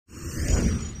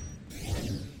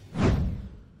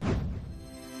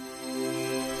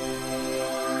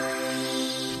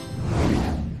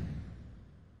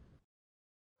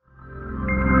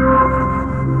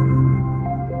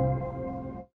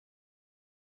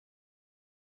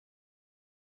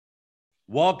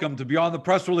Welcome to Beyond the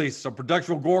Press Release, a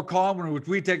production of Gore Column in which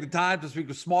we take the time to speak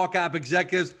with small cap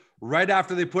executives right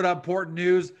after they put out important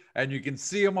news. And you can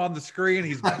see him on the screen.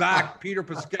 He's back. Peter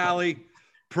Pascali,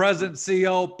 President,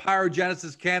 CEO,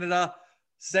 PyroGenesis Canada,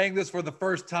 saying this for the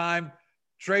first time.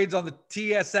 Trades on the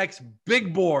TSX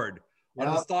Big Board on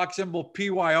the stock symbol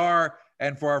PYR.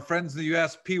 And for our friends in the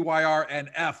US,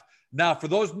 PYRNF. Now, for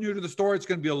those new to the story, it's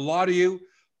going to be a lot of you.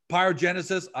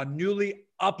 PyroGenesis, a newly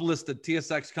uplisted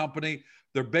TSX company.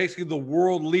 They're basically the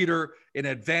world leader in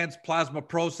advanced plasma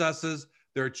processes.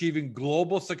 They're achieving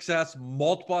global success,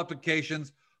 multiple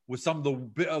applications with some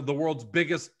of the world's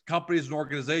biggest companies and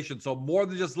organizations. So more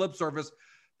than just lip service,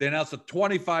 they announced a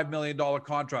 $25 million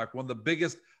contract, one of the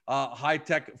biggest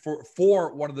high-tech,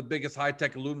 for one of the biggest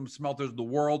high-tech aluminum smelters in the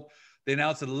world. They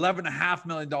announced an $11.5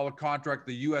 million contract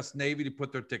to the U.S. Navy to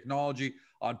put their technology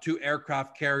on 2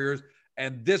 aircraft carriers.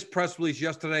 And this press release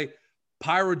yesterday,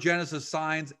 PyroGenesis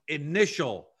signs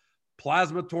initial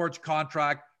plasma torch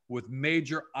contract with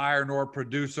major iron ore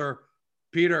producer.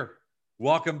 Peter,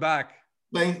 welcome back.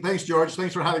 Thanks, George.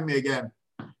 Thanks for having me again.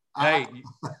 Hey,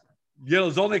 it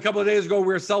was only a couple of days ago we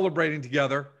were celebrating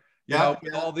together,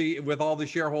 with all the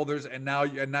shareholders, and now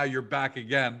you're back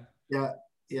again.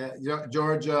 Yeah,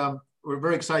 George. We're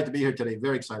very excited to be here today.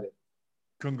 Very excited.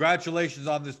 Congratulations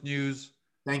on this news.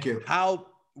 Thank you.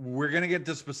 We're going to get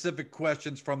to specific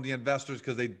questions from the investors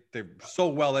because they're so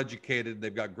well educated.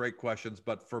 They've got great questions.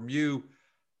 But from you,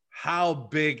 how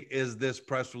big is this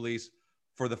press release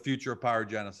for the future of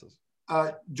PyroGenesis?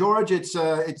 George, it's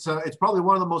probably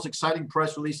one of the most exciting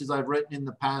press releases I've written in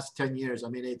the past 10 years. I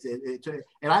mean, it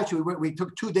actually, we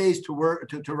took 2 days to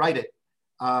write it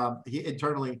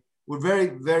internally. We're very,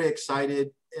 very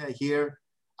excited here.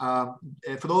 For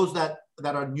those that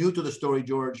are new to the story,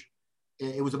 George,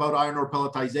 it was about iron ore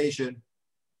pelletization,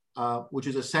 which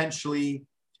is essentially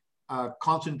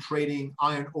concentrating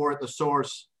iron ore at the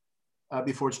source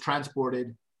before it's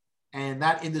transported. And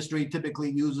that industry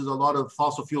typically uses a lot of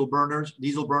fossil fuel burners,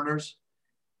 diesel burners.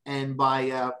 And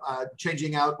by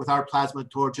changing out with our plasma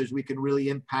torches, we can really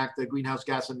impact the greenhouse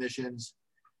gas emissions.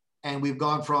 And we've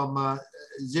gone from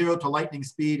 0 to lightning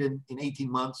speed in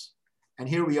 18 months. And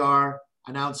here we are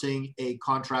announcing a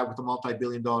contract with a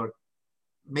multi-billion-dollar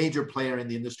major player in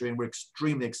the industry, and we're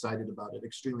extremely excited about it.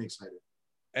 Extremely excited.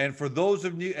 And for those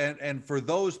of you, and for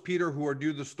those, Peter, who are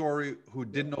new to the story, who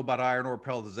didn't know about iron ore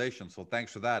pelletization, so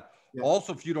thanks for that. Yeah.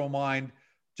 Also, if you don't mind,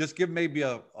 just give maybe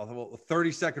a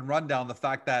 30-second rundown the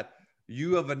fact that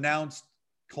you have announced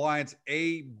clients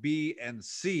A, B, and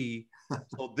C.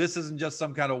 So this isn't just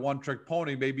some kind of one-trick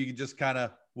pony. Maybe you can just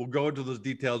we'll go into those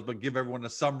details, but give everyone a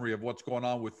summary of what's going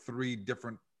on with 3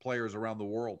 different players around the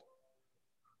world.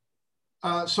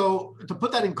 So to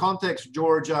put that in context,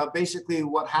 George, basically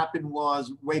what happened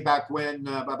was way back when,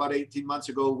 about 18 months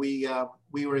ago, we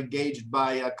were engaged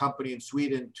by a company in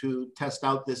Sweden to test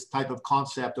out this type of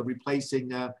concept of replacing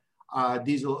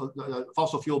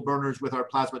fossil fuel burners with our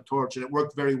plasma torch, and it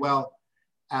worked very well.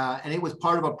 And it was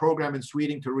part of a program in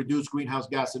Sweden to reduce greenhouse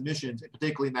gas emissions,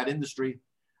 particularly in that industry.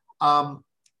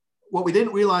 What we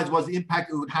didn't realize was the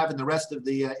impact it would have in the rest of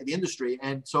the industry.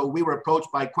 And so we were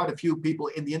approached by quite a few people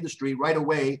in the industry right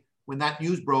away when that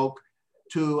news broke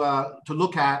to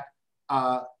look at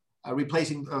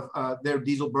replacing their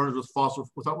diesel burners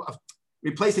with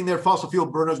replacing their fossil fuel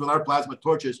burners with our plasma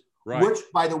torches, right. Which,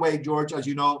 by the way, George, as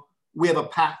you know, we have a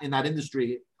patent in that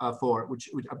industry for, which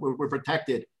we're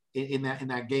protected in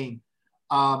that game.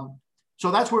 So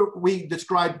that's where we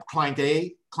described client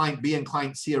A, client B, and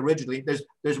client C originally.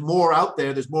 There's more out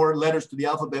there. There's more letters to the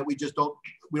alphabet. We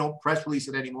don't press release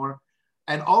it anymore.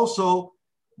 And also,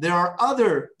 there are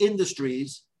other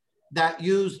industries that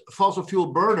use fossil fuel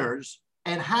burners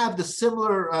and have the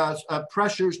similar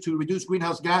pressures to reduce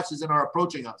greenhouse gases and are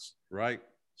approaching us. Right.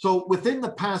 So within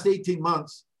the past 18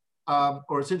 months,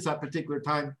 or since that particular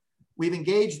time, we've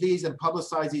engaged these and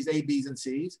publicized these A, Bs, and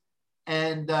Cs.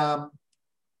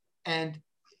 And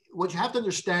what you have to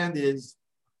understand is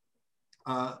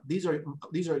these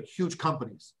are huge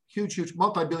companies, huge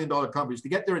multi-billion-dollar companies. To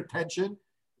get their attention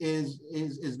is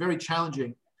very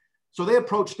challenging. So they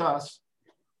approached us,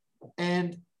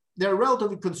 and they're a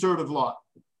relatively conservative lot,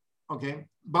 okay?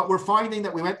 But we're finding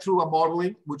that we went through a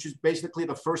modeling, which is basically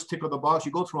the first tick of the box.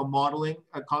 You go through a modeling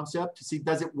concept to see,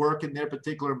 does it work in their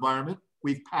particular environment?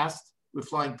 We've passed with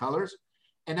flying colors.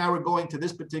 And now we're going to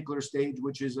this particular stage,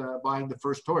 which is buying the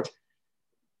first torch.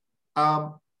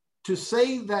 To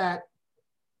say that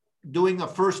doing a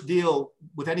first deal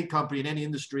with any company in any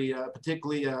industry,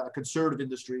 particularly a conservative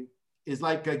industry, is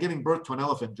like giving birth to an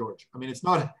elephant, George. I mean, it's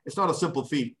not a simple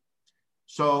feat.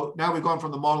 So now we've gone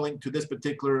from the modeling to this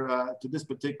particular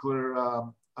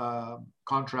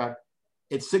contract.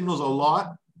 It signals a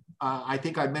lot. I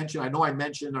know I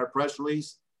mentioned in our press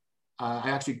release, I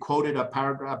actually quoted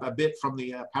a bit from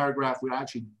the paragraph where I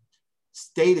actually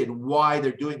stated why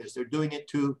they're doing this. They're doing it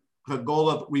to the goal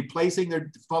of replacing their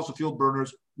fossil fuel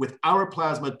burners with our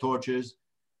plasma torches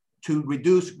to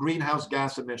reduce greenhouse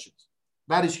gas emissions.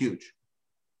 That is huge.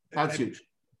 That's huge.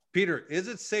 Peter, is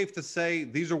it safe to say,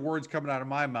 these are words coming out of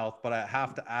my mouth, but I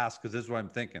have to ask because this is what I'm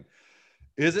thinking.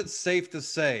 Is it safe to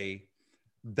say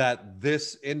that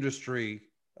this industry,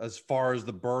 as far as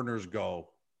the burners go,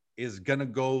 is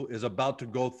about to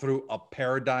go through a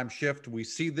paradigm shift? We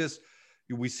see this,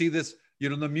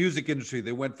 in the music industry.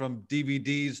 They went from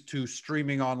DVDs to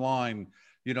streaming online.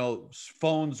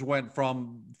 Phones went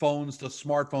from phones to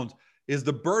smartphones. Is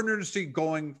the burner industry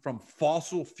going from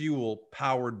fossil fuel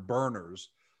powered burners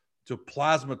to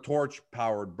plasma torch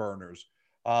powered burners?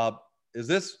 Is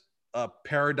this a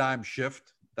paradigm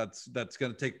shift that's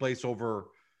going to take place over,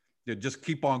 just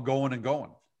keep on going and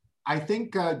going? I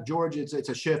think, George, it's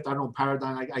a shift. I don't know,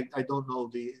 paradigm. I don't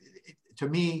know. To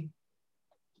me,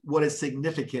 what is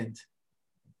significant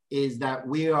is that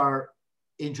we are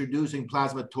introducing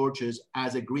plasma torches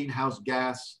as a greenhouse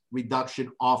gas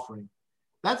reduction offering.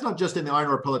 That's not just in the iron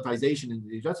ore pelletization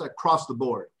industry, that's across the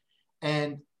board.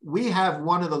 And we have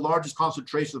one of the largest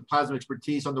concentrations of plasma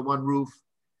expertise under one roof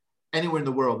anywhere in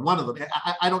the world, one of them.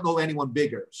 I don't know anyone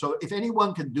bigger. So if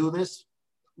anyone can do this,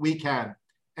 we can.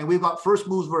 And we've got first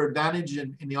mover advantage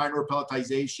in the iron ore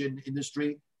pelletization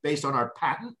industry based on our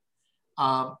patent.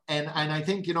 And I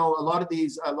think, a lot of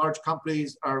these large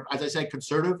companies are, as I said,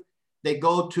 conservative. They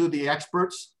go to the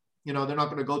experts. They're not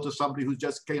going to go to somebody who's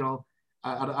just,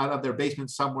 out of their basement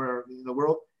somewhere in the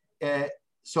world.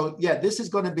 So yeah, this is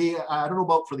going to be, I don't know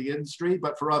about for the industry,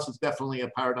 but for us, it's definitely a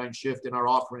paradigm shift in our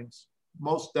offerings.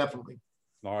 Most definitely.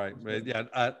 All right.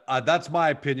 Yeah. That's my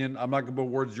opinion. I'm not going to put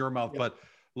words in your mouth, but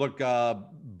look,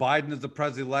 Biden is the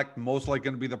president-elect, most likely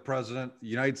going to be the president. The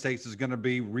United States is going to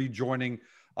be rejoining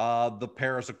the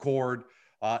Paris Accord.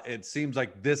 It seems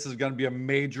like this is going to be a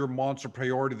major monster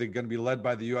priority. They're going to be led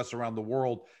by the U.S. around the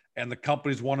world, and the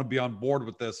companies want to be on board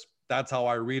with this. That's how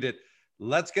I read it.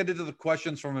 Let's get into the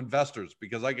questions from investors,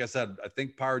 because like I said, I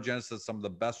think PyroGenesis is some of the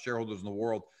best shareholders in the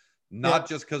world, not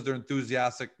just because they're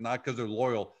enthusiastic, not because they're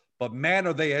loyal, but man,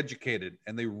 are they educated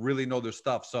and they really know their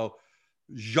stuff. So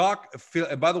Jacques,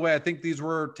 and by the way, I think these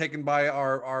were taken by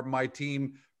my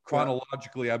team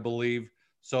chronologically, I believe.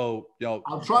 So,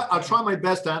 I'll try my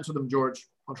best to answer them, George.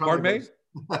 I'll try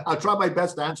my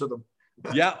best to answer them.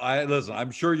 Listen,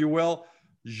 I'm sure you will.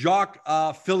 Jacques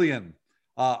Fillion.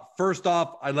 First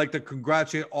off, I'd like to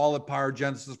congratulate all at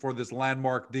PyroGenesis for this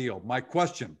landmark deal. My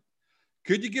question,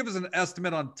 could you give us an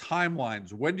estimate on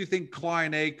timelines? When do you think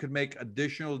Client A could make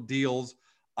additional deals,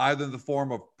 either in the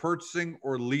form of purchasing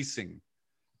or leasing?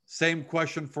 Same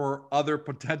question for other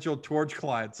potential torch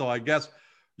clients. So I guess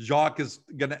Jacques is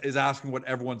asking what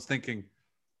everyone's thinking.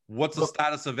 What's the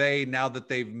status of A now that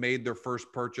they've made their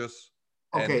first purchase?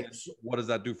 Okay. And what does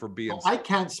that do for B and C? I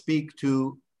can't speak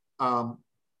to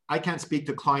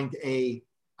client A.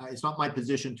 It's not my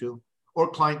position to, or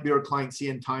client B or client C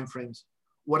in timeframes.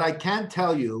 What I can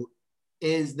tell you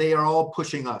is they are all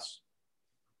pushing us.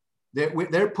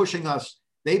 They're pushing us.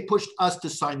 They pushed us to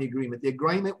sign the agreement. The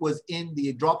agreement was in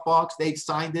the Dropbox. They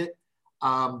signed it.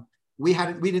 We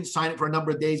didn't sign it for a number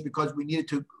of days because we needed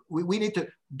to. We need to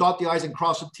dot the I's and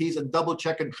cross the T's and double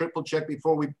check and triple check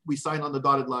before we sign on the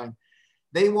dotted line.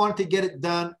 They wanted to get it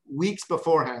done weeks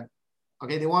beforehand.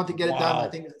 Okay, they wanted to get it done, I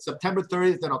think, September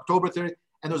 30th and October 30th,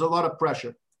 and there's a lot of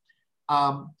pressure.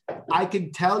 I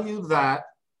can tell you that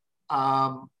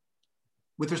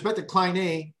with respect to Client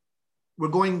A,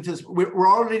 we're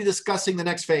already discussing the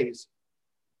next phase.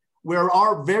 We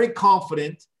are very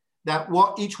confident that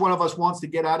what each one of us wants to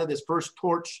get out of this first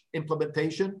torch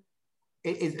implementation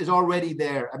is already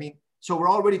there. I mean, so we're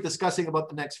already discussing about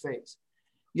the next phase.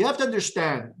 You have to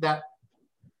understand that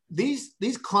these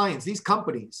clients, these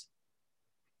companies,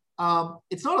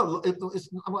 it's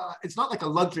not like a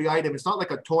luxury item. It's not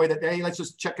like a toy that, hey, let's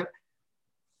just check it.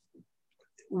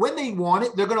 When they want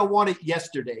it, they're going to want it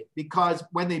yesterday, because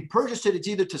when they purchase it, it's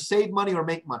either to save money or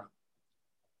make money.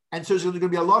 And so there's going to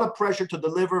be a lot of pressure to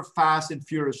deliver fast and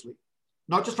furiously,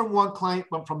 not just from one client,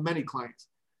 but from many clients.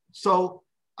 So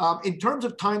in terms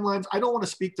of timelines, I don't want to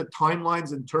speak to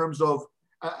timelines in terms of,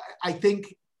 I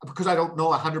think, because I don't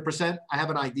know 100%, I have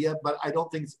an idea, but I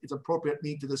don't think it's appropriate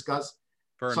me to discuss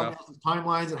some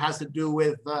timelines. It has to do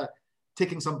with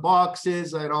ticking some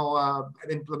boxes,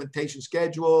 implementation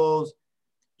schedules,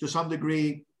 to some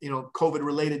degree, COVID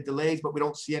related delays, but we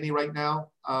don't see any right now.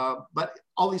 But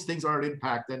all these things are an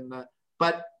impact, and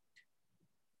but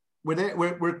we're there.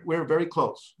 We're very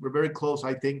close. We're very close,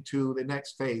 I think, to the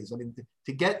next phase. I mean,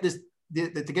 to get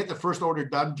the first order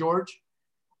done, George,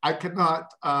 I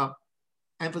cannot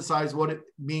emphasize what it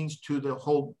means to the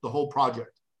whole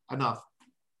project enough.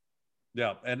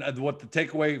 Yeah, and what the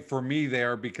takeaway for me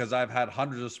there, because I've had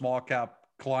hundreds of small cap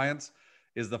clients,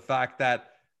 is the fact that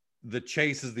the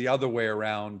chase is the other way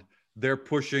around. They're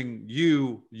pushing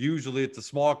you. Usually, it's a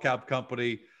small cap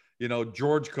company,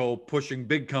 George Co. pushing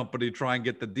big company, try and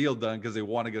get the deal done because they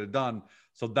want to get it done.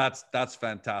 So that's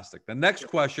fantastic. The next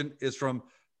question is from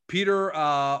Peter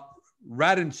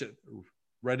Radincich.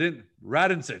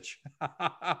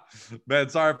 Man,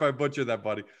 sorry if I butchered that,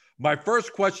 buddy. My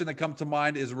first question that comes to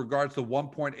mind is in regards to the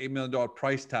 $1.8 million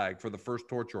price tag for the first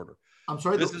torch order. I'm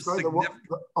sorry,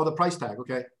 the price tag,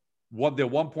 okay. The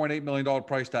 $1.8 million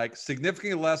price tag,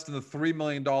 significantly less than the $3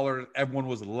 million everyone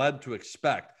was led to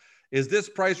expect. Is this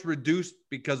price reduced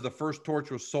because the first torch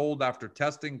was sold after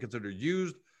testing, considered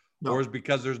used, or is it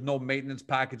because there's no maintenance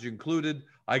package included?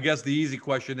 I guess the easy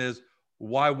question is,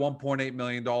 why $1.8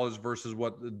 million versus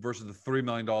the $3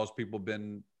 million people have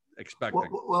been expecting?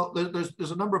 Well,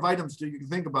 there's a number of items that you can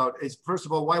think about. Is first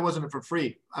of all, why wasn't it for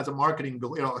free as a marketing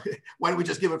bill? Why didn't we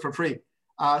just give it for free?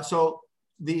 So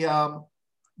the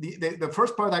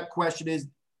first part of that question is,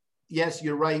 yes,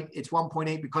 you're right. It's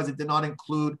 1.8 because it did not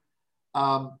include,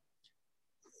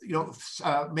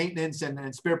 maintenance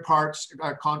and spare parts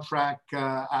contract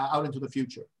out into the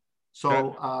future.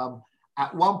 So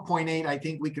at 1.8, I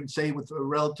think we can say with a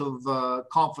relative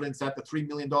confidence that the $3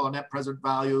 million net present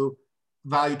value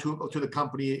to the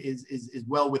company is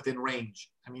well within range.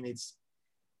 I mean, it's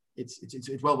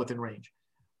well within range.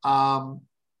 I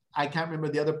can't remember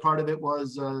the other part of it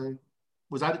was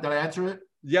that, did I answer it?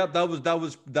 Yeah, that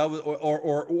was,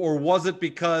 or was it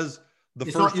because the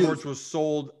first torch was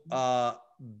sold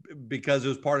because it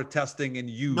was part of testing and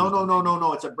used?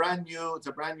 No. It's a brand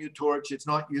new torch. It's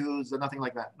not used or nothing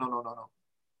like that. No.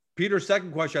 Peter's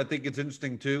second question, I think it's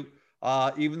interesting too.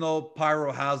 Even though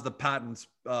Pyro has the patents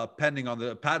pending on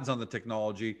the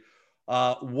technology,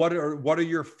 what are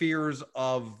your fears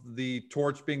of the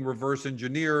torch being reverse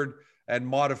engineered and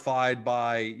modified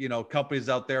by companies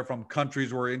out there from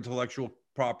countries where intellectual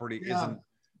property isn't?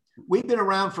 We've been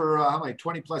around for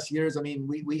 20 plus years. I mean,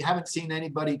 we haven't seen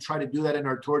anybody try to do that in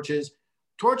our torches.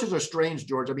 Torches are strange,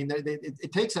 George. I mean,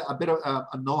 it takes a bit of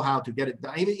a know-how to get it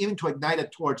done. Even to ignite a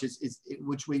torch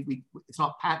which it's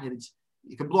not patented.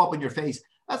 You can blow up in your face.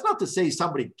 That's not to say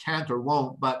somebody can't or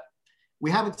won't, but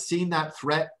we haven't seen that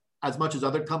threat as much as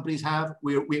other companies have.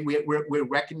 We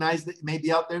recognize that it may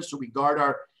be out there, so we guard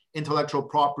our intellectual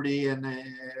property and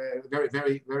very,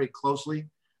 very, very closely.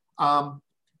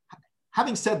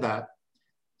 Having said that,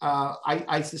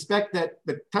 I suspect that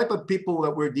the type of people that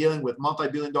we're dealing with,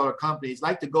 multi-billion-dollar companies,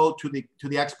 like to go to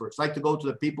the experts, like to go to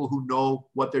the people who know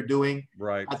what they're doing.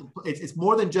 Right. It's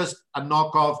more than just a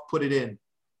knockoff. Put it in.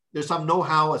 There's some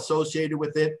know-how associated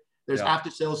with it. There's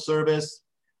after-sales service.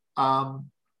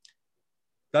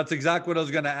 That's exactly what I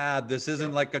was going to add. This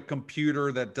isn't like a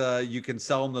computer that you can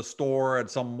sell in the store at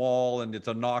some mall and it's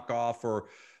a knockoff, or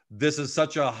this is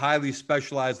such a highly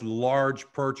specialized, large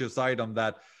purchase item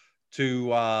that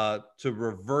to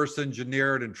reverse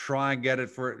engineer it and try and get it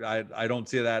for, I don't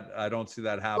see that. I don't see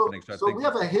that happening. So we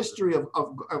have a history of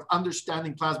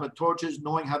understanding plasma torches,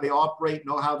 knowing how they operate,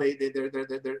 know how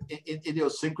their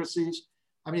idiosyncrasies.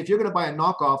 I mean, if you're going to buy a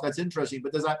knockoff, that's interesting,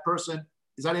 but is that person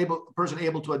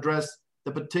able to address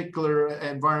the particular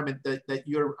environment that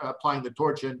you're applying the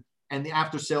torch in, and the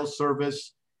after sales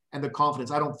service and the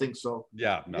confidence? I don't think so.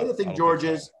 Yeah. No, the other thing, George,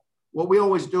 is what we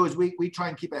always do is we try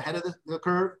and keep ahead of the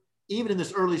curve. Even in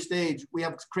this early stage, we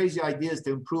have crazy ideas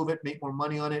to improve it, make more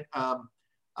money on it, of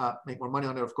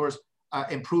course,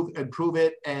 improve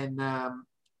it. And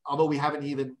although we haven't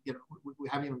even, we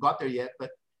haven't even got there yet,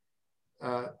 but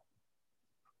I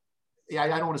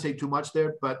don't want to say too much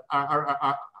there, but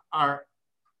our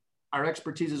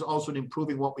expertise is also in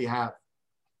improving what we have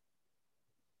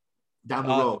down the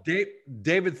road.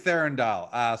 David Therendale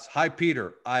asks, "Hi,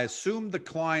 Peter. I assume the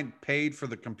client paid for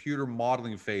the computer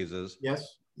modeling phases.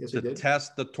 Yes, to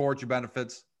test the torch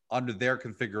benefits under their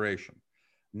configuration.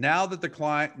 Now the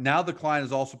client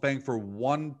is also paying for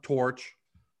one torch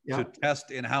to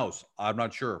test in-house. I'm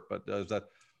not sure, but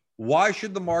why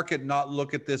should the market not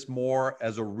look at this more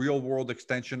as a real-world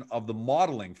extension of the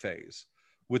modeling phase,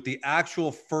 with the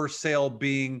actual first sale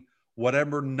being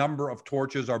whatever number of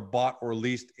torches are bought or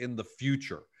leased in the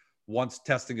future once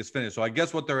testing is finished?" So I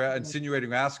guess what they're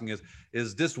insinuating or asking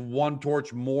is this one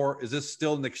torch more, is this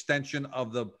still an extension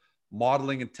of the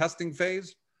modeling and testing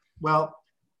phase? Well,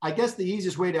 I guess the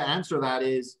easiest way to answer that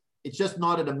is it's just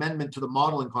not an amendment to the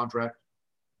modeling contract.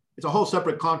 It's a whole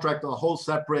separate contract, a whole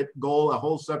separate goal, a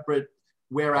whole separate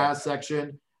whereas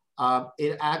section.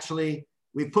 It actually,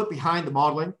 we put behind the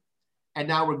modeling, and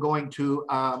now we're going to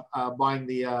buying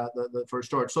the first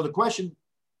storage. So the question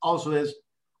also is,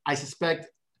 I suspect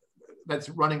that's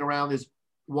running around is,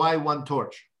 why one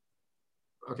torch?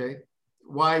 Okay,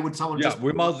 why would someone they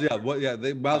might as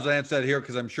well answer that here,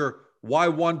 because I'm sure, why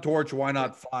one torch? Why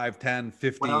not 5, 10,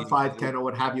 15? Why not 5, 10, or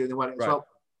what have you? Right. So,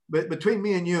 but between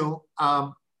me and you,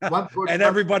 one torch and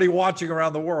everybody watching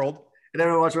around the world,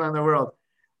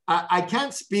 I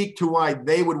can't speak to why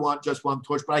they would want just one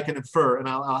torch, but I can infer, and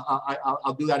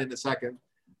I'll do that in a second.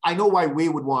 I know why we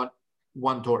would want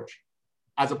one torch,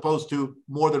 as opposed to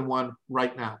more than one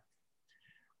right now.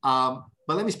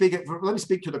 But let me speak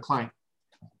to the client.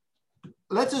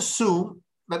 Let's assume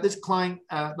that this client,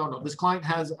 this client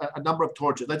has a number of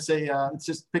torches. Let's say, let's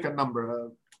just pick a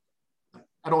number.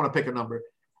 I don't want to pick a number.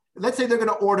 Let's say they're going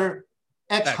to order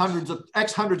X hundreds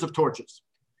of torches.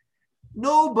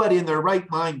 Nobody in their right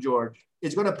mind, George,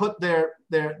 is going to put their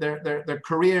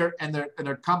career and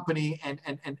their company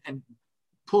and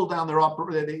pull down their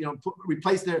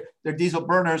replace their diesel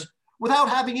burners without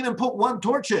having even put one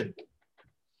torch in.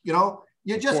 You know,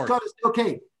 you just got to say,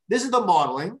 okay, this is the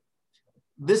modeling,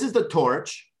 this is the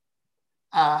torch.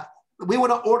 We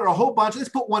want to order a whole bunch. Let's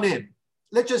put one in.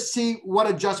 Let's just see what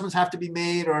adjustments have to be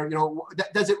made, or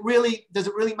does it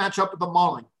really match up with the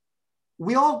modeling?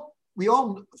 We all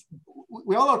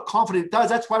are confident it does.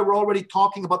 That's why we're already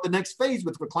talking about the next phase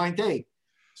with client A.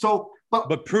 So,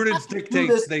 but prudence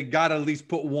dictates they got to at least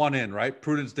put one in, right?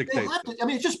 Prudence dictates. I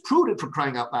mean, it's just prudent, for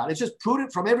crying out loud. It's just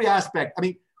prudent from every aspect. I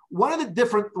mean, one of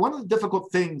the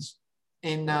difficult things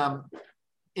in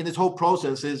this whole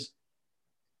process is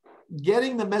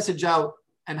getting the message out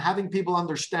and having people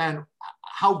understand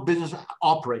how business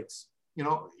operates. You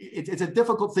know, it's a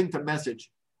difficult thing to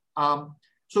message.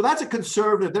 So that's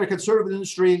they're a conservative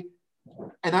industry,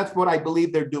 and that's what I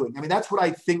believe they're doing. I mean, that's what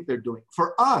I think they're doing.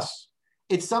 For us,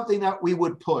 it's something that we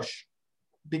would push,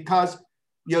 because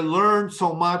you learn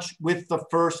so much with the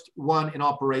first one in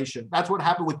operation. That's what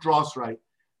happened with Dross-Rite.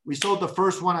 We sold the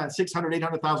first one at $600,000,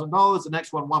 $800,000, the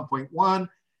next one 1.1,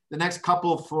 the next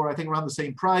couple for, I think, around the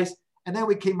same price. And then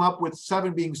we came up with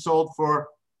 7 being sold for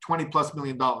 $20+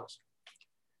 million.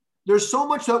 There's so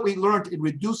much that we learned in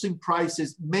reducing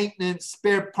prices, maintenance,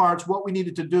 spare parts, what we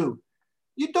needed to do.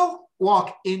 You don't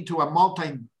walk into a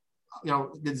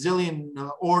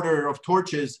gazillion order of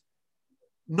torches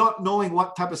not knowing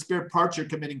what type of spare parts you're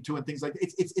committing to and things like that.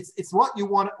 It's what you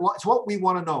want. It's what we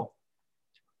want to know.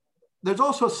 There's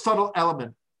also a subtle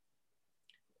element.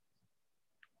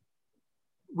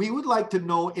 We would like to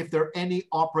know if there are any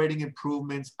operating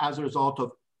improvements as a result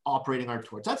of operating our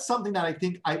torch. That's something that I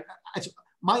think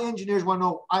my engineers want to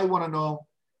know. I want to know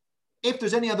if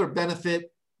there's any other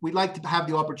benefit. We'd like to have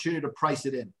the opportunity to price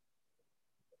it in.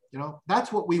 You know,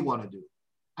 that's what we want to do.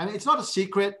 I mean, it's not a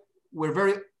secret. We're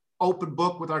very open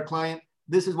book with our client.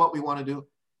 This is what we want to do.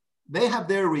 They have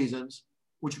their reasons,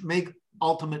 which make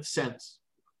ultimate sense.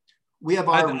 We have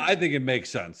our I think it makes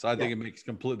sense. I think it makes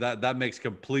that makes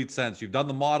complete sense. You've done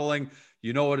the modeling,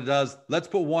 you know what it does. Let's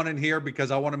put one in here because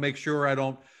I want to make sure I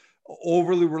don't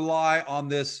overly rely on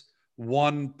this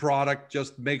one product.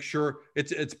 Just make sure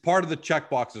it's part of the check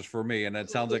boxes for me. And it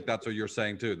sounds like that's what you're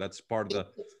saying too. That's part of the.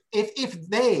 If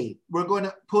they were going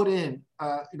to put in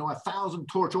 1,000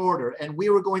 torch order and we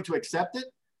were going to accept it,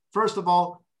 first of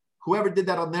all, whoever did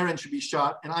that on their end should be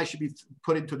shot, and I should be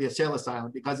put into the assail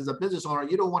asylum, because as a business owner,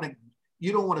 you don't want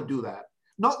to do that.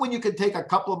 Not when you can take a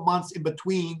couple of months in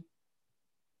between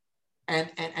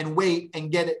and wait and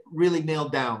get it really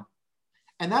nailed down.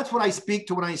 And that's what I speak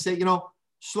to when I say,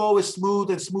 slow is smooth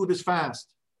and smooth is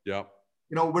fast. Yeah.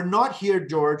 We're not here,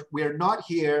 George. We are not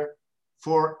here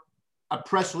for a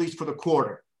press release for the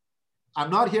quarter. I'm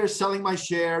not here selling my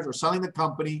shares or selling the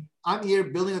company. I'm here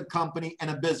building a company and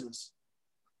a business.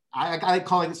 I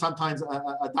call it sometimes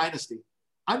a dynasty.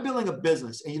 I'm building a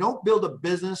business, and you don't build a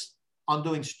business on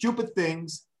doing stupid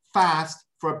things fast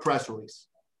for a press release.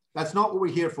 That's not what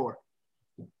we're here for.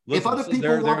 Listen, if other people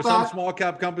there are some small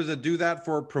cap companies that do that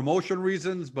for promotion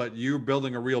reasons, but you're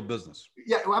building a real business.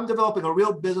 Yeah, I'm developing a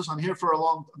real business. I'm here for a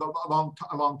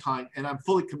long time, and I'm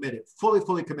fully committed,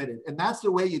 fully committed. And that's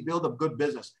the way you build a good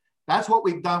business. That's what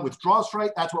we've done with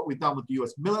Dross-Rite. That's what we've done with the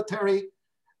U.S. military.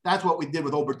 That's what we did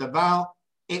with Aubert & Duval.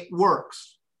 It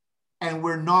works, and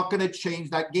we're not going to change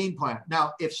that game plan.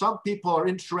 Now, if some people are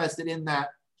interested in that,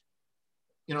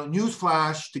 news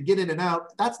flash to get in and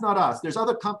out, that's not us. There's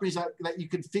other companies that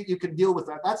you can deal with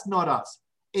that. That's not us.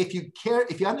 if you care,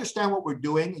 if you understand what we're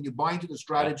doing and you buy into the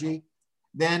strategy,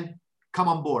 then come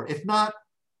on board. If not,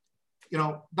 you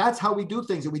know, that's how we do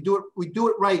things, and we do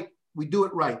it right. We do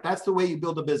it right. That's the way you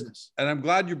build a business. And I'm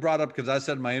glad you brought up, because I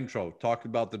said in my intro, talked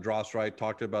about the dross right,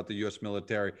 talked about the U.S.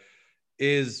 military.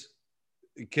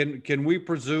 Can we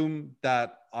presume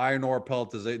that iron ore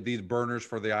pelletization, these burners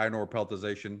for the iron ore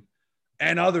pelletization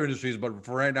and other industries, but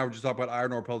for right now, we're just talking about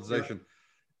iron ore pelletization.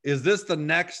 Yeah. Is this the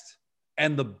next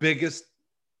and the biggest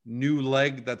new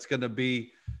leg that's going to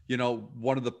be, you know,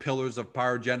 one of the pillars of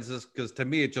pyrogenesis? Because to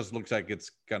me, it just looks like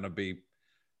it's going to be,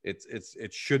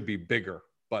 it should be bigger,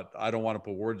 but I don't want to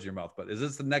put words in your mouth. But is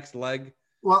this the next leg?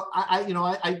 Well, I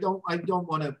don't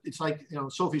want to. It's like, you know,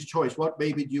 Sophie's Choice. What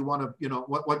baby do you want to, you know,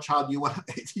 what child do you want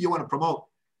to promote?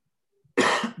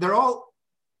 They're all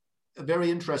very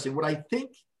interesting. What I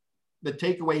think the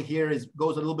takeaway here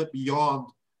goes a little bit beyond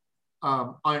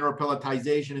iron ore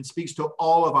pelletization and speaks to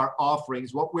all of our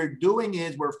offerings. What we're doing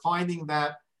is we're finding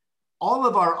that all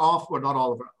of our not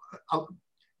all of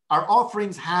our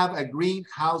offerings have a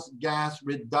greenhouse gas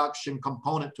reduction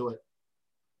component to it,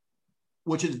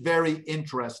 which is very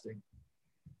interesting.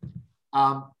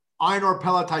 Iron ore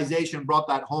pelletization brought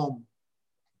that home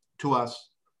to us.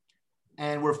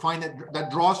 And we're finding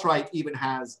that DROSRITE even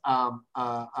has that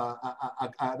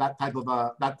type of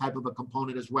a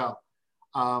component as well.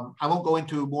 I won't go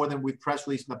into more than we've press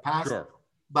released in the past, sure.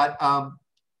 But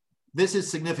this is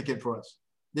significant for us.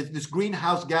 This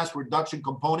greenhouse gas reduction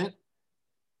component.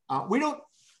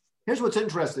 Here's what's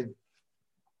interesting.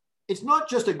 It's not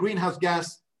just a greenhouse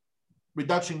gas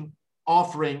reduction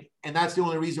offering, and that's the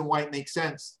only reason why it makes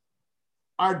sense.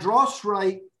 Our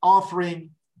DROSRITE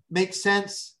offering makes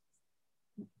sense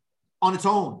on its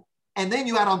own. And then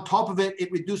you add on top of it,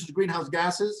 it reduces greenhouse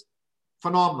gases.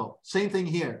 Phenomenal. Same thing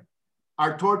here.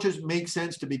 Our torches make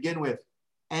sense to begin with,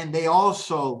 and they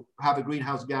also have a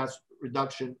greenhouse gas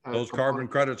reduction. Those carbon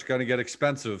credits are going to get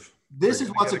expensive. This is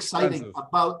what's exciting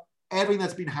about everything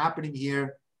that's been happening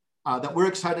here, that we're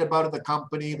excited about at the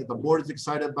company, that the board is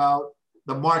excited about,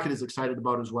 the market is excited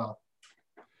about as well.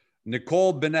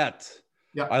 Nicole Bennett.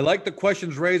 Yeah. I like the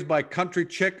questions raised by Country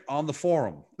Chick on the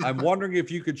forum. I'm wondering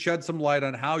if you could shed some light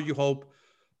on how you hope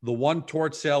the one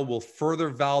torch sale will further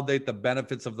validate the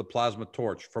benefits of the plasma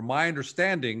torch. From my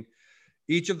understanding,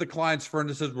 each of the client's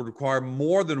furnaces would require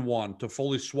more than one to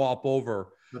fully swap over.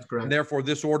 That's correct. And therefore,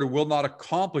 this order will not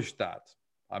accomplish that.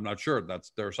 I'm not sure. That's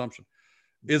their assumption.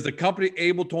 Is the company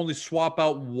able to only swap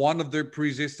out one of their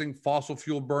pre-existing fossil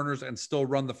fuel burners and still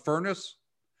run the furnace?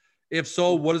 If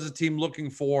so, what is the team looking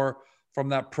for from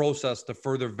that process to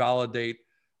further validate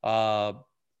the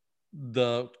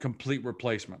complete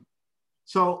replacement?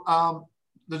 So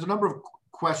there's a number of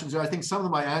questions there. I think some of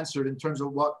them I answered in terms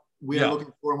of what we are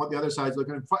looking for and what the other side is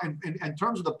looking for. In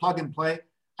terms of the plug and play,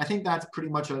 I think that's pretty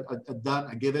much a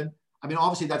given. I mean,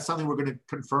 obviously that's something we're going to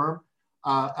confirm.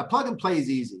 A plug and play is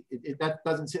easy. That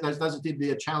doesn't seem to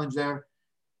be a challenge there.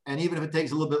 And even if it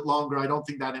takes a little bit longer, I don't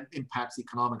think that impacts the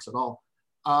economics at all.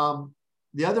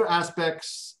 The other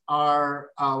aspects are,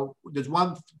 does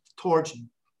one torch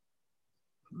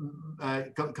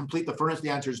complete the furnace? The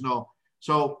answer is no.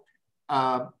 So,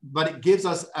 but it gives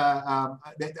us, for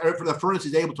the furnace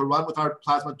is able to run with our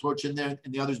plasma torch in there,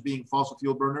 and the others being fossil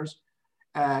fuel burners.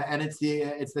 And it's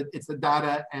the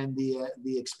data and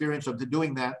the experience of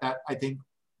doing that I think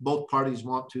both parties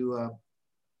want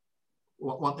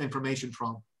information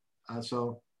from.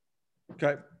 So,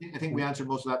 okay, I think we answered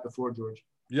most of that before, George.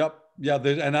 Yep. Yeah.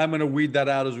 And I'm going to weed that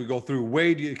out as we go through.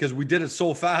 Wade, because we did it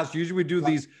so fast. Usually we do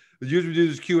these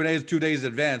Q&As 2 days in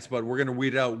advance, but we're going to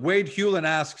weed it out. Wade Hewlin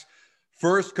asks,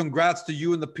 first, congrats to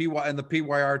you and the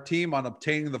PYR team on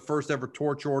obtaining the first ever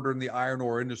torch order in the iron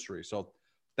ore industry. So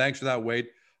thanks for that, Wade.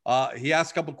 He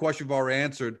asked a couple of questions we've already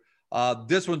answered.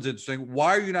 This one's interesting.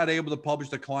 Why are you not able to publish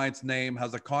the client's name?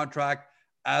 Has the contract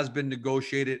been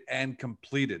negotiated and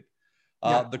completed?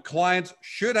 The clients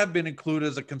should have been included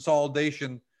as a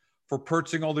consolidation for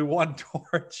purchasing only one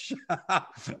torch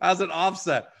as an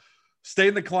offset.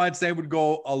 Stating the client's name would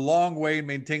go a long way in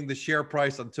maintaining the share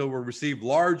price until we receive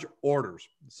large orders.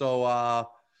 So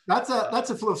that's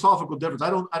a philosophical difference. I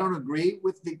don't agree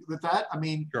with that. I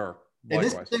mean, sure. In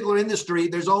this particular industry,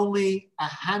 there's only a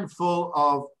handful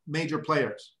of major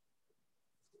players.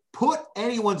 Put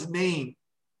anyone's name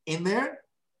in there,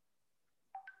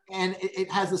 and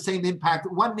it has the same impact.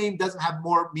 One name doesn't have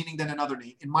more meaning than another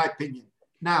name, in my opinion.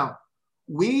 Now,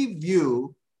 we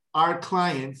view our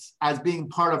clients as being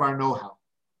part of our know-how.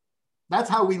 That's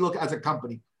how we look as a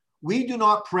company. We do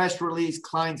not press release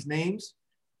clients' names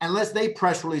unless they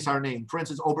press release our name. For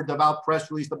instance, Oberdeval press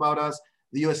released about us.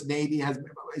 The U.S. Navy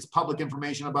is public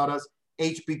information about us.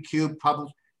 HPQ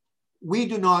published. we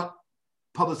do not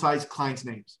publicize clients'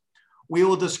 names. We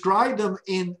will describe them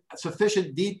in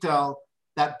sufficient detail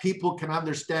that people can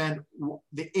understand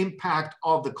the impact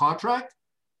of the contract,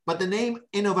 but the name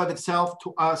in and of itself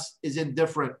to us is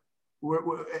indifferent.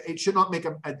 It should not make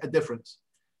a difference.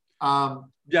 Yeah,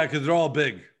 because they're all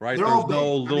big, right? There's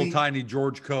no little tiny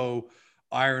George Co.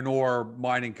 iron ore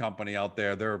mining company out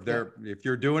there. They're if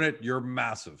you're doing it, you're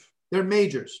massive. They're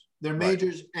majors. They're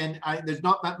majors, and there's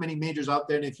not that many majors out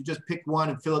there. And if you just pick one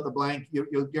and fill out the blank, you're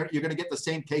going to get the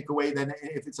same takeaway than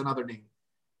if it's another name.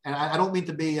 And I don't mean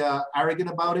to be arrogant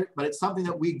about it, but it's something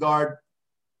that we guard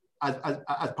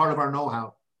as part of our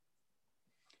know-how.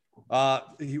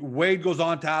 Wade goes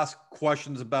on to ask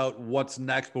questions about what's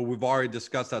next, but we've already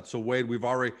discussed that. So Wade,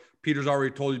 Peter's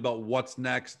already told you about what's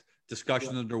next,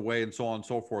 discussions underway, and so on and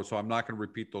so forth. So I'm not going to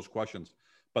repeat those questions.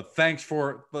 But thanks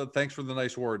for the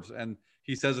nice words. And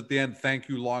he says at the end, thank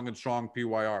you, long and strong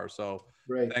PYR. So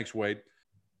great. Thanks, Wade.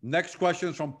 Next question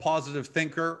is from Positive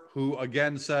Thinker, who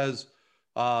again says,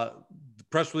 the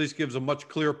press release gives a much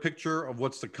clearer picture of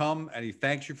what's to come, and he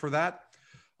thanks you for that.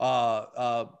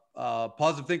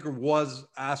 Positive Thinker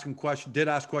did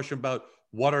ask question about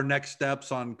what are next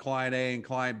steps on client A and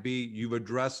client B. You've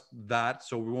addressed that,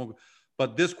 so we won't.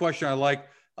 But this question I like.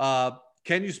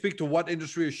 Can you speak to what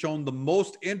industry has shown the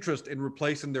most interest in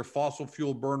replacing their fossil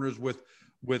fuel burners with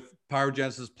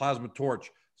PyroGenesis plasma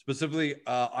torch, specifically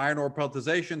iron ore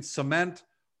pelletization, cement,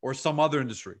 or some other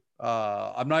industry?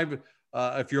 I'm not even.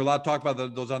 If you're allowed to talk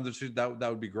about those industries, that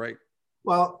would be great.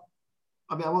 Well,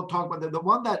 I mean, I won't talk about the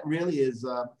one that really is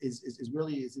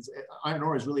iron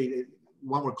ore is really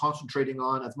one we're concentrating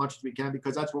on as much as we can,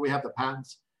 because that's where we have the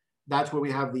patents. That's where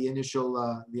we have the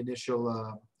initial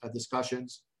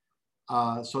discussions.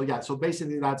 So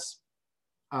basically that's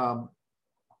iron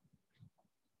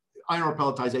ore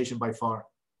pelletization by far.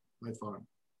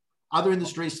 Other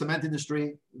industries, cement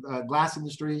industry, glass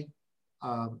industry,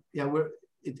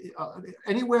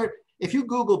 anywhere. If you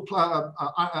Google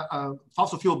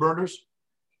fossil fuel burners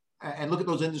and look at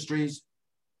those industries,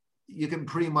 you can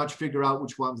pretty much figure out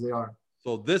which ones they are.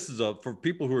 So this is for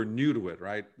people who are new to it,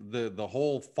 right? The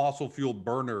whole fossil fuel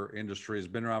burner industry has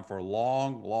been around for a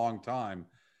long, long time,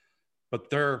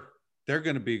 but they're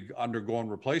going to be undergoing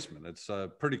replacement. It's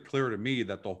pretty clear to me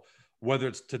that whether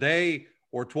it's today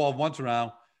or 12 months from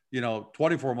now,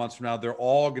 24 months from now, they're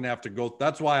all going to have to go.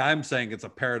 That's why I'm saying it's a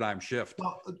paradigm shift.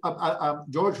 Well,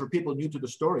 George, for people new to the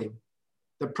story,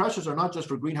 the pressures are not just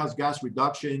for greenhouse gas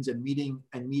reductions and meeting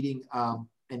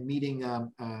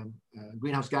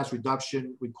greenhouse gas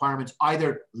reduction requirements,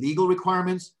 either legal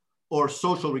requirements or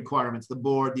social requirements. The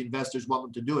board, the investors want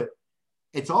them to do it.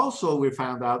 It's also, we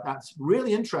found out, that's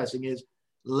really interesting, is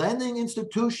lending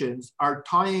institutions are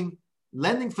tying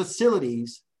lending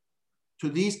facilities to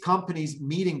these companies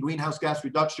meeting greenhouse gas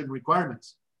reduction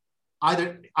requirements,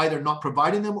 either not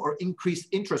providing them or increased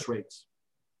interest rates.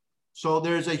 So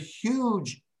there's a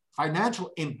huge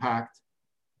financial impact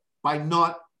by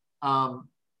not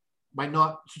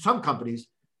some companies,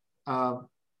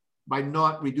 by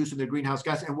not reducing their greenhouse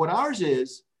gas. And what ours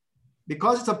is,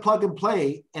 because it's a plug and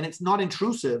play and it's not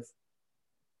intrusive,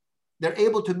 they're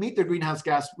able to meet their greenhouse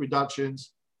gas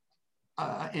reductions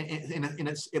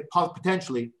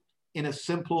potentially in a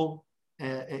simple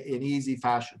and easy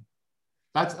fashion.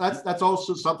 That's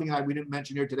also something that we didn't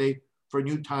mention here today for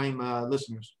new time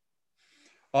listeners.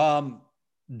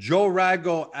 Joe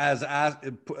Rago has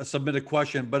submitted a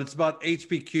question, but it's about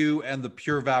HPQ and the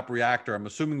PureVap reactor. I'm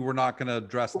assuming we're not going to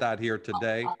address that here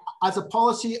today. As a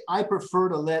policy, I prefer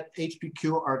to let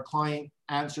HPQ, our client,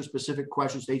 answer specific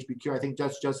questions to HPQ. I think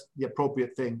that's just the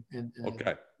appropriate thing.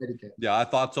 Okay. Yeah, I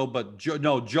thought so. But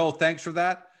Joe, thanks for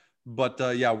that. But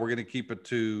yeah, we're going to keep it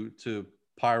to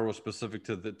Pyro specific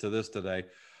to this today.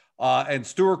 And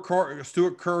Stuart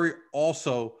Curry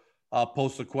also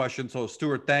posted a question. So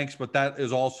Stuart, thanks. But that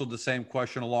is also the same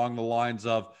question along the lines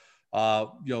of,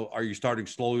 are you starting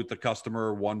slowly with the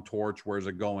customer? One torch, where's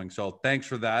it going? So thanks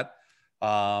for that.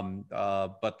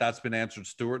 But that's been answered,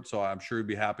 Stuart. So I'm sure you'd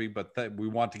be happy. But we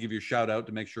want to give you a shout out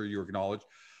to make sure you're acknowledged.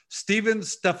 Steven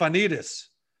Stefanidis.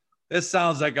 This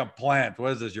sounds like a plant.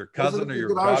 What is this? Your cousin or your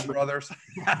godbrothers?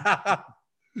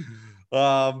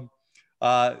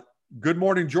 Good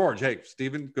morning, George. Hey,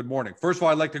 Stephen, good morning. First of all,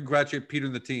 I'd like to congratulate Peter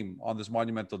and the team on this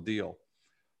monumental deal.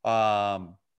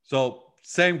 So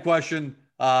same question,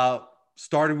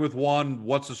 starting with one,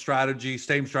 what's the strategy?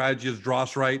 Same strategy as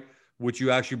Drossrite, which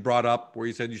you actually brought up, where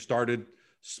you said you started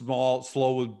small,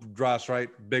 slow with Drossrite,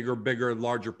 bigger,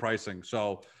 larger pricing.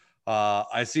 So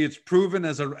I see it's proven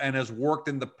and has worked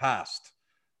in the past,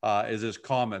 is his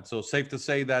comment. So safe to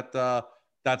say that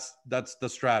that's the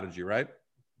strategy, right?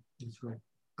 That's right.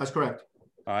 That's correct.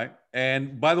 All right.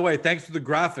 And by the way, thanks for the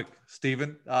graphic,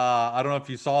 Stephen. I don't know if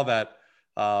you saw that,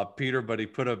 Peter, but he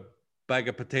put a bag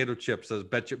of potato chips. Says,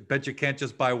 bet you can't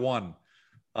just buy one,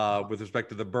 with respect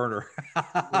to the burner.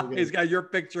 He's got your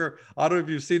picture. I don't know if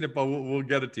you've seen it, but we'll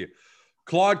get it to you.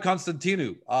 Claude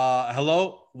Constantinou,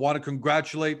 hello. Want to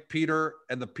congratulate Peter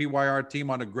and the PYR team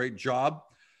on a great job.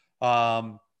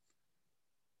 While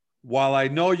I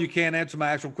know you can't answer my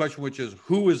actual question, which is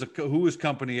who is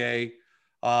Company A,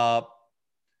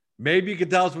 maybe you can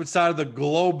tell us which side of the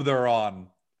globe they're on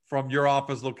from your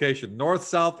office location: north,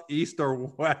 south, east, or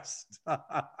west.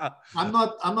 I'm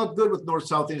not good with north,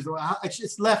 south, east.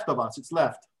 It's left of us. It's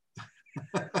left.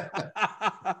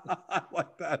 I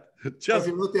like that. Just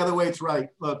if you look the other way, it's right.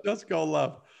 Look, just go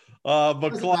left. But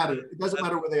it doesn't matter. It doesn't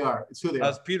matter where they are. It's who they are.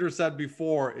 As Peter said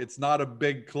before, it's not a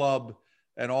big club,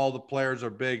 and all the players are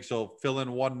big. So fill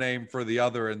in one name for the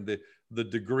other, and the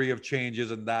degree of change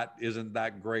isn't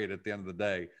that great at the end of the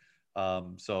day.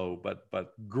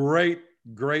 But great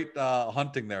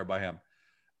hunting there by him.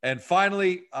 And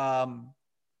finally,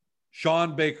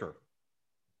 Sean Baker.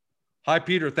 Hi,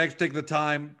 Peter. Thanks for taking the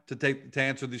time to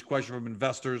answer these questions from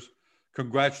investors.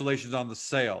 Congratulations on the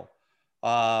sale.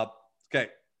 Okay,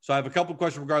 so I have a couple of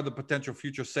questions regarding the potential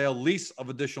future sale, lease of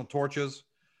additional torches.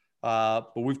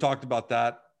 But we've talked about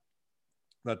that.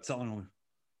 That's selling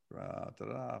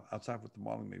outside with the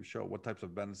modeling maybe show what types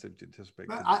of benefits do you anticipate?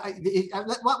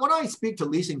 Why don't I speak to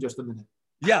leasing just a minute?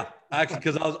 Yeah, actually,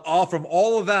 because I was all from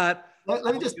all of that. Let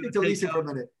me just speak to leasing for a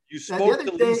minute. You spoke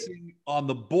to leasing on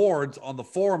the boards, on the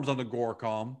forums on the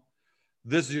Agoracom.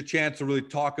 This is your chance to really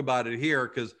talk about it here,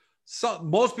 because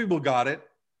most people got it.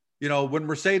 You know, when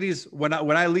Mercedes, when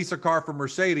I lease a car from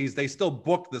Mercedes, they still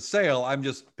book the sale. I'm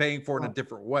just paying for it in a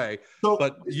different way. So,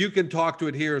 but you can talk to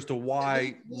it here as to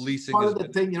why leasing. Part of the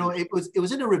thing, you know, it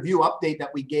was in a review update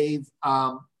that we gave.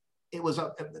 It was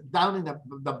down in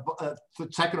the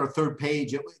second or third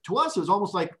page. To us, it was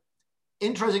almost like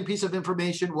interesting piece of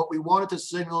information. What we wanted to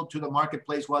signal to the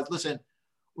marketplace was, listen,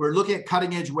 we're looking at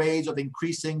cutting edge ways of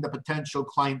increasing the potential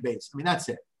client base. I mean, that's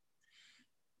it.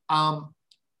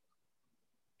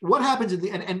 What happens in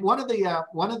the, and what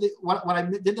I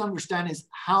didn't understand is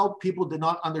how people did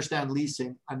not understand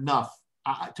leasing enough.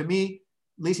 To me,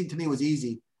 leasing to me was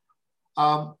easy.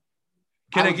 Can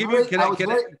I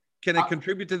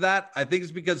contribute to that? I think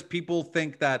it's because people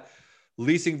think that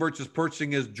leasing versus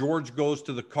purchasing is George goes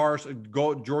to the car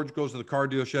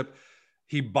dealership.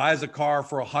 He buys a car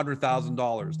for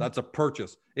 $100,000. That's a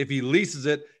purchase. If he leases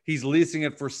it, he's leasing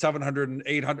it for $700,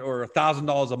 $800, or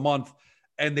 $1,000 a month.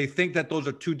 And they think that those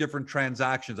are two different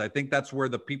transactions. I think that's where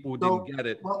the people who didn't get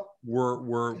it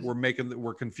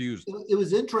were confused. It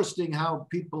was interesting how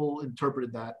people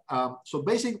interpreted that. So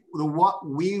basically, what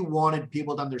we wanted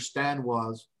people to understand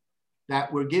was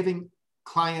that we're giving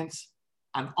clients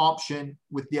an option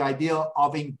with the idea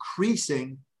of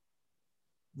increasing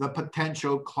the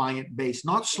potential client base,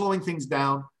 not slowing things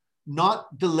down,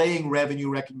 not delaying revenue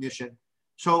recognition.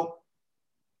 So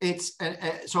it's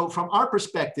so from our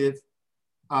perspective,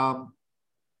 a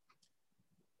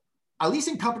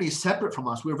leasing company is separate from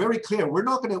us. We're very clear. We're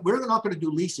not going to do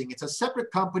leasing. It's a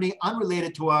separate company,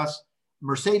 unrelated to us.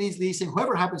 Mercedes Leasing,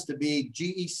 whoever happens to be,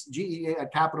 GE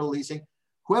Capital Leasing,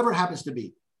 whoever happens to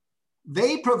be,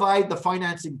 they provide the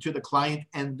financing to the client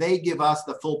and they give us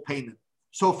the full payment.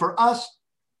 So for us,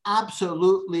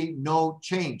 absolutely no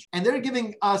change. And they're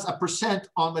giving us a percent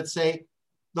on, let's say,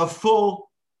 the full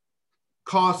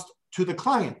cost to the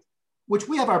client, which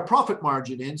we have our profit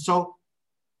margin in. So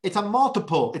it's a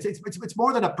multiple. It's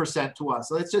more than a percent to us.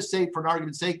 So let's just say, for an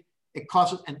argument's sake, it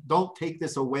costs us, and don't take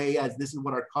this away as this is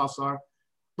what our costs are.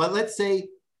 But let's say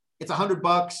it's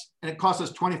 $100 and it costs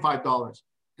us $25,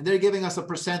 and they're giving us a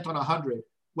percent on 100.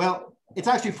 Well, it's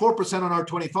actually 4% on our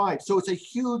 25. So it's a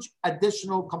huge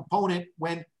additional component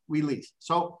when we lease.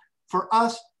 So for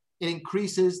us, it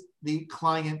increases the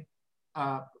client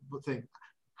thing.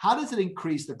 How does it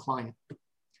increase the client?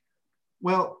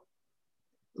 Well,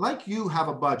 like you have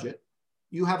a budget,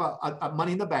 you have a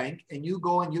money in the bank, and you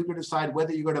go and you're going to decide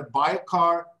whether you're going to buy a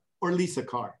car or lease a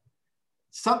car.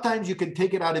 Sometimes you can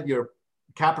take it out of your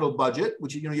capital budget,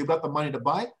 which, you know, you've got the money to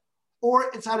buy, or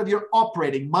it's out of your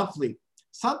operating monthly.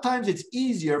 Sometimes it's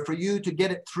easier for you to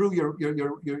get it through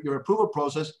your approval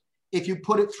process if you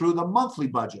put it through the monthly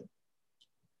budget.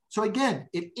 So again,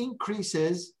 it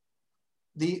increases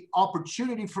the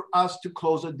opportunity for us to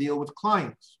close a deal with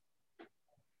clients.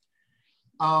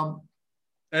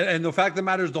 And the fact of the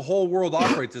matter is the whole world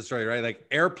operates this way, right? Like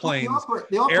airplanes,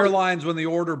 they operate. Airlines, when they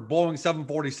order Boeing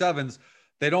 747s,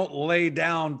 they don't lay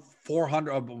down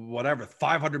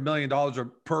 $500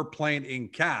 million per plane in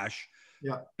cash.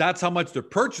 Yeah. That's how much they're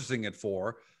purchasing it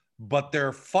for, but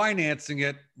they're financing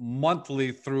it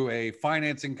monthly through a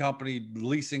financing company,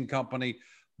 leasing company.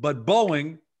 But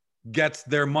Boeing gets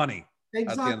their money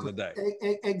at the end of the day.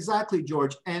 Exactly,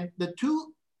 George. And the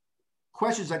two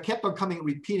questions that kept on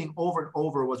repeating over and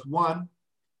over was, one,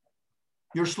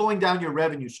 you're slowing down your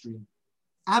revenue stream.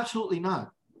 Absolutely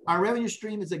not. Our revenue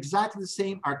stream is exactly the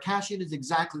same. Our cash in is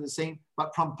exactly the same,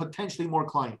 but from potentially more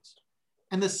clients.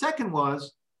 And the second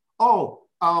was,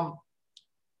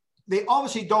 they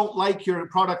obviously don't like your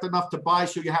product enough to buy,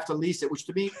 so you have to lease it, which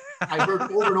to me, I heard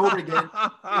over and over again,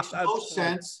 makes no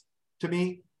sense to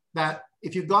me, that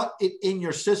if you've got it in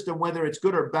your system, whether it's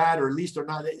good or bad or leased or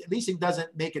not, leasing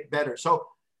doesn't make it better. So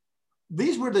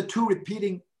these were the two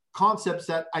repeating concepts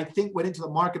that I think went into the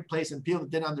marketplace, and people that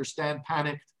didn't understand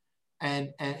panicked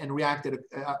and reacted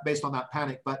based on that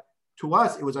panic. But to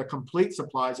us, it was a complete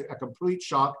surprise, a complete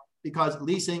shock, because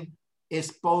leasing is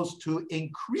supposed to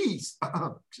increase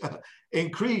the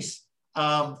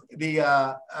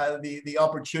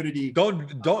opportunity.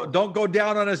 Don't go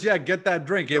down on us yet. Get that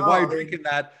drink. And while you're drinking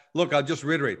that, look, I'll just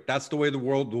reiterate, that's the way the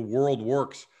world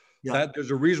works. Yeah. That there's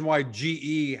a reason why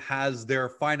GE has their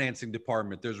financing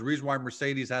department. There's a reason why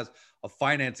Mercedes has a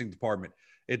financing department.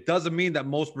 It doesn't mean that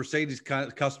most Mercedes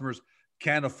customers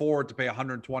can't afford to pay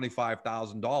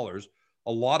 $125,000.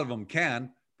 A lot of them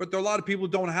can, but there are a lot of people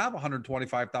who don't have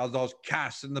 $125,000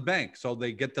 cash in the bank, so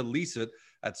they get to lease it.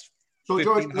 That's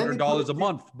 $1,500 a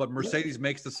month, but Mercedes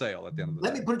makes the sale at the end of the day.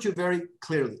 Let me put it to you very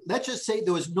clearly. Let's just say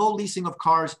there was no leasing of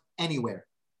cars anywhere.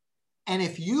 And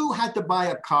if you had to buy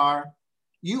a car,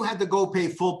 you had to go pay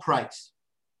full price.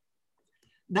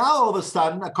 Now, all of a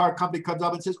sudden, a car company comes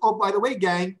up and says, oh, by the way,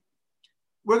 gang,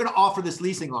 we're going to offer this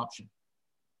leasing option.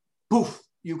 Poof,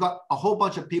 you've got a whole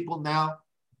bunch of people now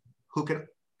who can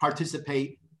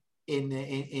participate in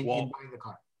buying the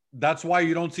car. That's why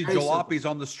you don't see jalopies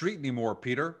on the street anymore,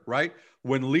 Peter, right?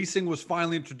 When leasing was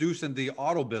finally introduced in the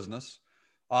auto business,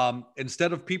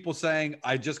 instead of people saying,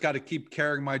 I just got to keep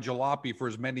carrying my jalopy for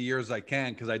as many years as I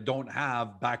can because I don't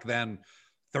have back then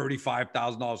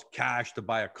 $35,000 cash to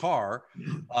buy a car,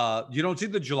 you don't see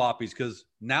the jalopies, because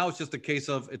now it's just a case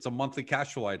of it's a monthly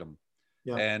cash flow item.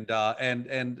 Yeah.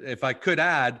 And if I could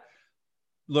add,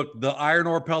 look, the iron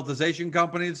ore pelletization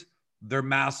companies, they're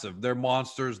massive. They're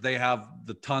monsters. They have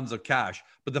the tons of cash.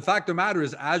 But the fact of the matter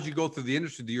is, as you go through the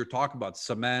industry that you're talking about,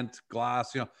 cement,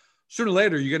 glass, sooner or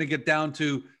later, you're going to get down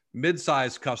to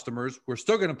mid-sized customers. We're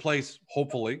still going to place,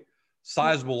 hopefully,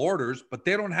 sizable orders, but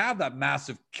they don't have that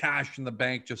massive cash in the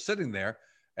bank just sitting there.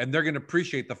 And they're going to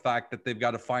appreciate the fact that they've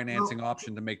got a financing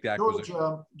option to make the acquisition.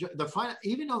 George,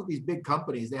 even though these big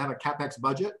companies, they have a CapEx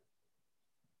budget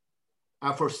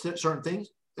for certain things,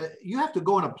 you have to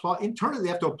go and apply internally. They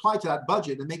have to apply to that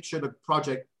budget and make sure the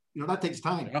project, that takes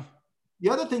time. Yeah. The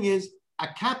other thing is, a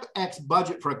CapEx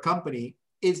budget for a company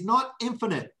is not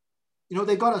infinite.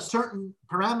 They got a certain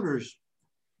parameters.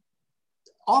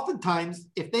 Oftentimes,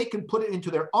 if they can put it into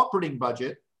their operating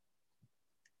budget,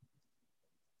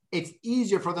 it's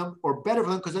easier for them or better for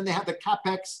them, because then they have the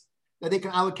CapEx that they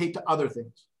can allocate to other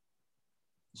things.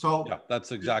 So yeah,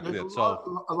 that's exactly it.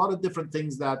 So a lot of different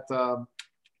things that. So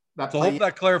I hope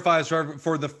that clarifies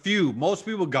for the few. Most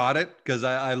people got it, because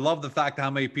I love the fact how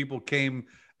many people came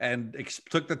and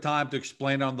took the time to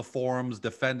explain it on the forums,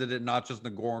 defended it, not just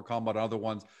in the Agoracom, but other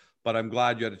ones. But I'm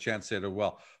glad you had a chance to say it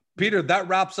well. Peter, that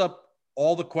wraps up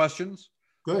all the questions.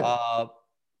 Good.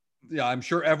 Yeah, I'm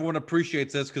sure everyone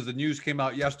appreciates this, because the news came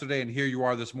out yesterday and here you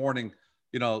are this morning.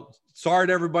 Sorry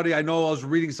to everybody. I know I was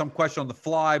reading some question on the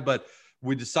fly, but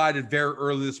we decided very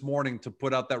early this morning to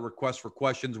put out that request for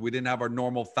questions. We didn't have our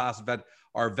normal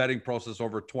our vetting process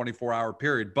over a 24-hour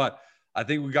period, but I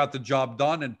think we got the job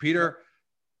done. And Peter,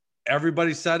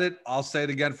 everybody said it. I'll say it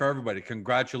again for everybody.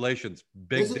 Congratulations.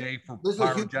 Big day for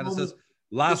PyroGenesis.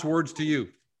 Last words to you.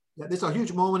 Yeah, this is a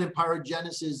huge moment in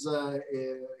PyroGenesis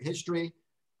history.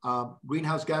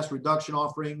 Greenhouse gas reduction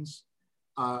offerings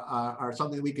are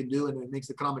something that we can do, and it makes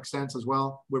economic sense as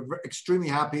well. We're extremely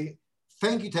happy.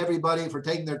 Thank you to everybody for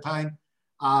taking their time.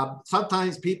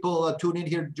 Sometimes people tune in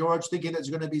here, George, thinking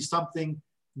there's going to be something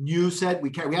new said.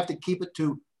 We have to keep it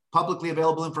to publicly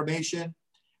available information,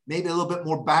 maybe a little bit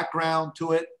more background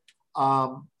to it.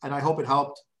 And I hope it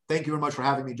helped. Thank you very much for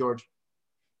having me, George.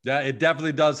 Yeah, it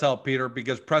definitely does help, Peter,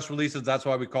 because press releases, that's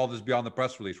why we call this Beyond the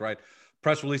Press Release, right?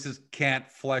 Press releases can't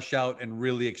flesh out and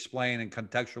really explain and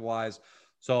contextualize.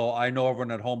 So I know everyone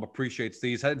at home appreciates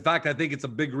these. In fact, I think it's a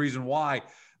big reason why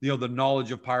the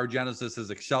knowledge of PyroGenesis has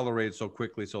accelerated so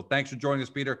quickly. So thanks for joining us,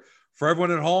 Peter. For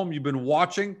everyone at home, you've been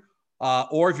watching,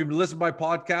 or if you've been listening by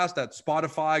podcast at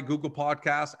Spotify, Google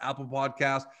Podcasts, Apple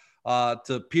Podcasts,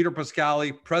 to Peter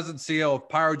Pascali, President CEO of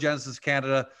Pyrogenesis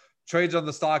Canada, trades on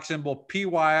the stock symbol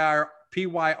PYR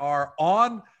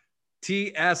on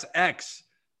TSX.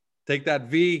 Take that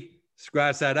V,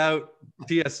 scratch that out,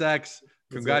 TSX.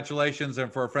 Congratulations.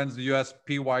 And for our friends in the US,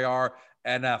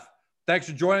 PYRNF. Thanks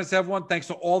for joining us, everyone. Thanks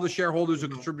to all the shareholders who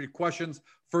contributed questions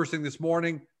first thing this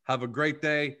morning. Have a great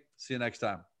day. See you next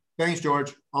time. Thanks,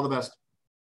 George. All the best.